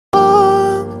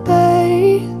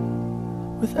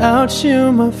without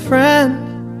you, my friend.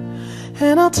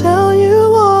 And I'll tell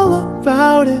you all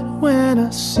about it when I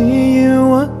see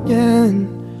you again.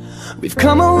 We've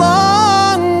come a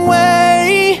long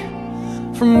way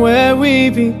from where we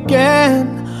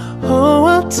began. Oh,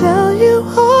 I'll tell you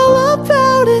all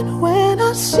about it when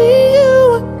I see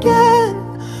you again.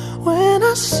 When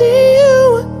I see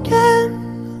you again.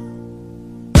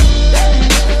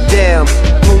 Damn,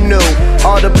 who knew?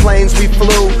 All the planes we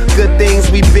flew, good things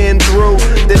we've been through,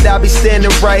 that I'll be standing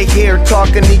right here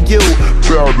talking to you.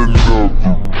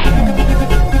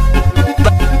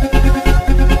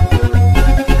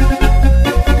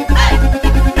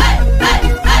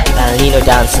 Lino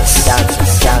dances,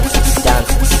 dances, dances,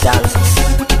 dances, dances.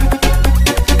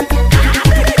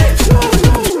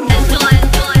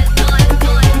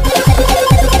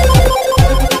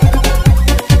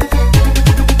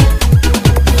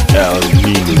 El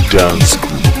Nino Dance Crew.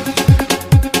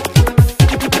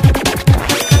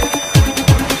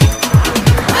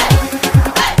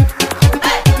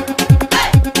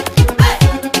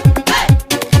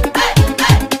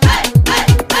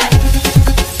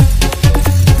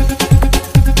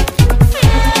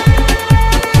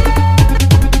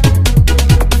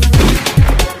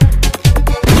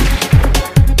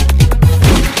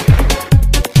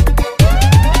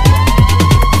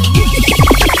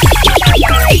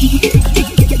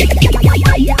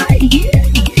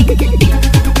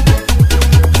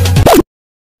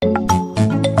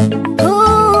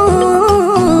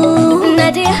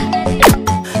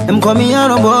 Call me on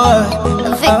a boy.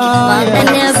 I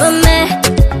never met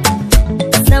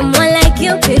someone like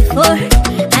you before.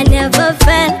 I never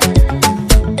felt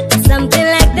something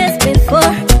like this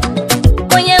before.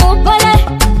 Mwenye upole,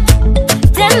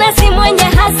 tena si mwenye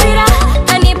hasira.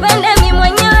 Anipende mi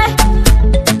mwenyewe,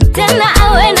 tena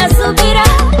awe na subira.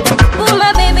 Put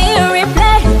my baby in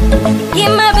replay.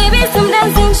 Give my baby some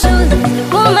dancing shoes.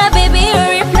 Put my baby in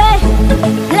replay.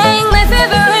 Playing my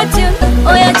favorite tune.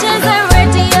 Oh yeah, cheza.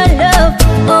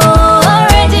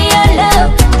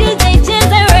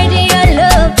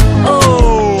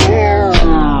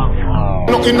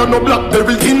 No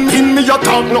blackberry, in me a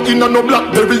talk, no in no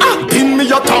blackberry. In me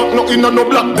a talk, no in no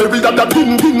blackberry. That the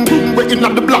pin, we in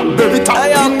the blackberry top.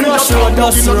 In me a talk, no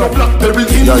in no blackberry.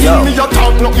 In me a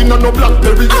talk, no in no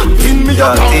blackberry. In me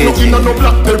a talk, no in no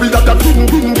blackberry. That the pin,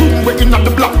 we in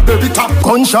the blackberry top.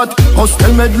 Gunshot,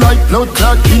 hostel med like blood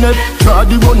clot in it. Try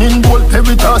the running ball,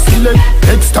 peritas select.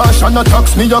 Extortion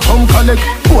attacks me, you come collect.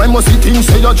 Boy must see things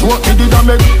say you joke me did a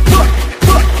make.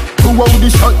 Who how the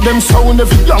shot them sound,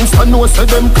 every youngster know say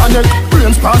them connect.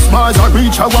 Brains pass Mars and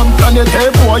reach a one planet.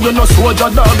 Hey boy, you no soldier,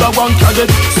 dog a one cadet.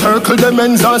 Circle them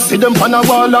ends and see them on a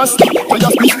wall and stick. Where you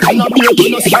split on a beard,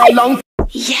 you no saw long.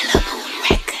 Yellow Moon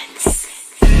Records.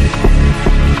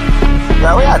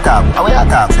 Yeah, where you talk? Where you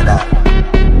talk to that?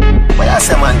 Where you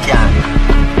say man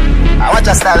can? I want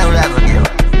your style and we are going to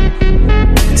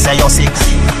give. Say you're sick,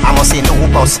 I must see me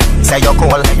hookers. Say you're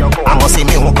cold, I must see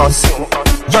me hookers.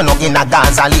 You're not in a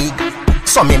Gaza league.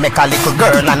 So me make a little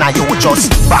girl and you just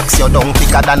box your down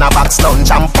quicker than a box lunch.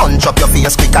 And punch up your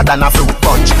face quicker than a fruit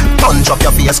punch. Punch up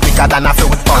your face quicker than a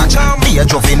fruit punch. Be a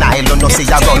juvenile, you know see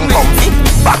you run comfy.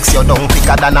 Box your down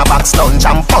quicker than a box lunch.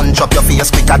 And punch up your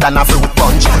face quicker than a fruit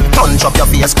punch. Punch up your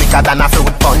face quicker than a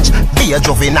fruit punch. Be a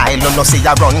juvenile, you know see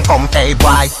you run comfy. Hey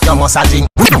boy, you must a drink.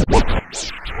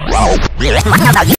 Wow.